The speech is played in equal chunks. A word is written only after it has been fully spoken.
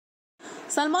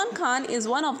Salman Khan is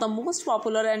one of the most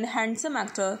popular and handsome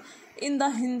actors in the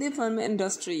Hindi film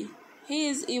industry. He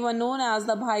is even known as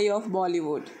the Bhai of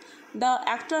Bollywood. The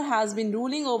actor has been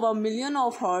ruling over millions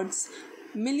of hearts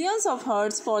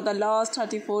for the last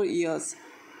 34 years.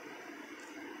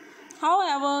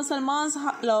 However, Salman's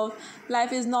love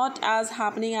life is not as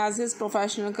happening as his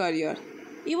professional career.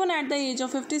 Even at the age of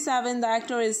 57, the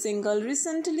actor is single.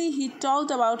 Recently, he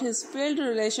talked about his failed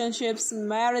relationships,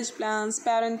 marriage plans,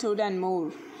 parenthood, and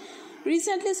more.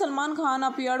 Recently, Salman Khan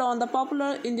appeared on the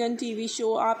popular Indian TV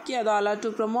show Aapki Adalat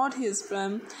to promote his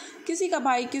film Kisi Ka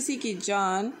Bhai Kisi Ki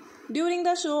Jaan. During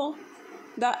the show,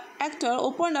 the actor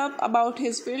opened up about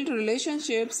his failed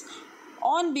relationships.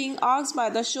 On being asked by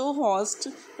the show host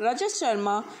Rajesh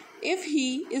Sharma if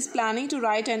he is planning to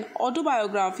write an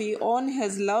autobiography on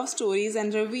his love stories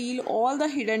and reveal all the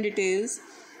hidden details,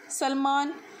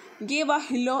 Salman gave a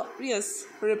hilarious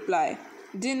reply,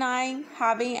 denying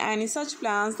having any such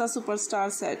plans. The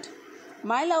superstar said,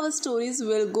 "My love stories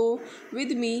will go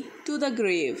with me to the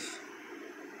grave."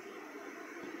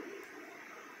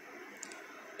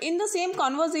 In the same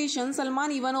conversation,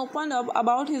 Salman even opened up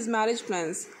about his marriage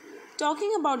plans.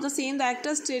 Talking about the same, the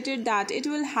actor stated that it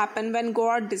will happen when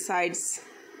God decides.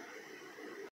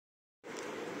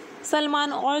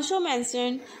 Salman also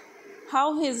mentioned how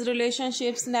his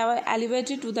relationships never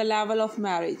elevated to the level of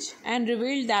marriage and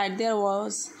revealed that there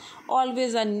was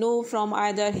always a no from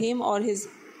either him or his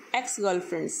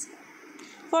ex-girlfriends.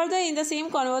 Further, in the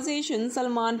same conversation,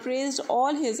 Salman praised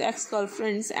all his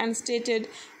ex-girlfriends and stated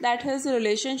that his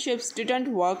relationships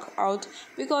didn't work out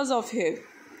because of him.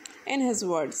 In his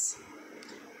words,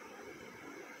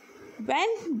 "When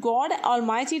God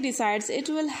Almighty decides, it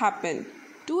will happen.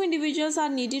 Two individuals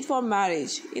are needed for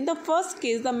marriage. In the first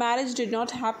case, the marriage did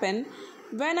not happen.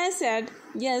 When I said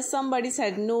yes, somebody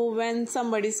said no. When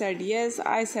somebody said yes,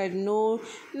 I said no.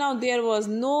 Now there was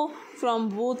no from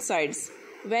both sides.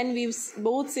 When we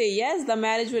both say yes, the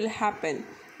marriage will happen.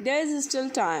 There is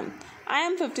still time. I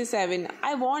am 57.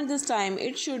 I want this time.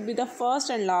 It should be the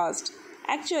first and last.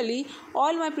 Actually,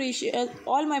 all my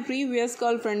previous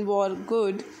girlfriends were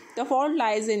good. The fault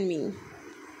lies in me."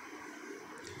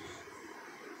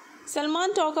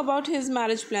 Salman talked about his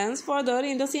marriage plans. Further,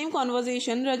 in the same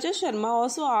conversation, Rajesh Sharma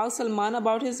also asked Salman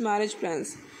about his marriage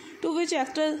plans, to which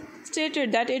actor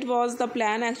stated that it was the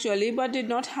plan actually but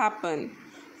did not happen.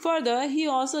 Further, he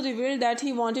also revealed that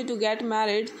he wanted to get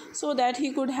married so that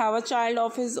he could have a child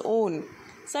of his own.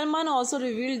 Salman also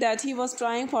revealed that he was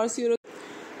trying for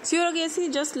surrogacy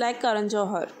just like Karan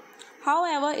Johar.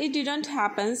 However, it didn't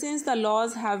happen since the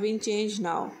laws have been changed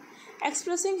now.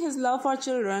 Expressing his love for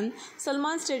children,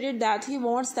 Salman stated that he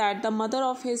wants that the mother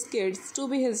of his kids to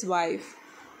be his wife.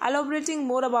 Elaborating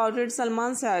more about it,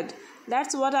 Salman said,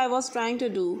 "That's what I was trying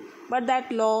to do, but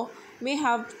that law may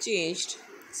have changed.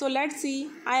 So let's see,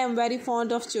 I am very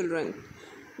fond of children.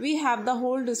 We have the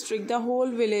whole district, the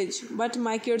whole village, but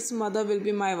my kid's mother will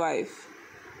be my wife."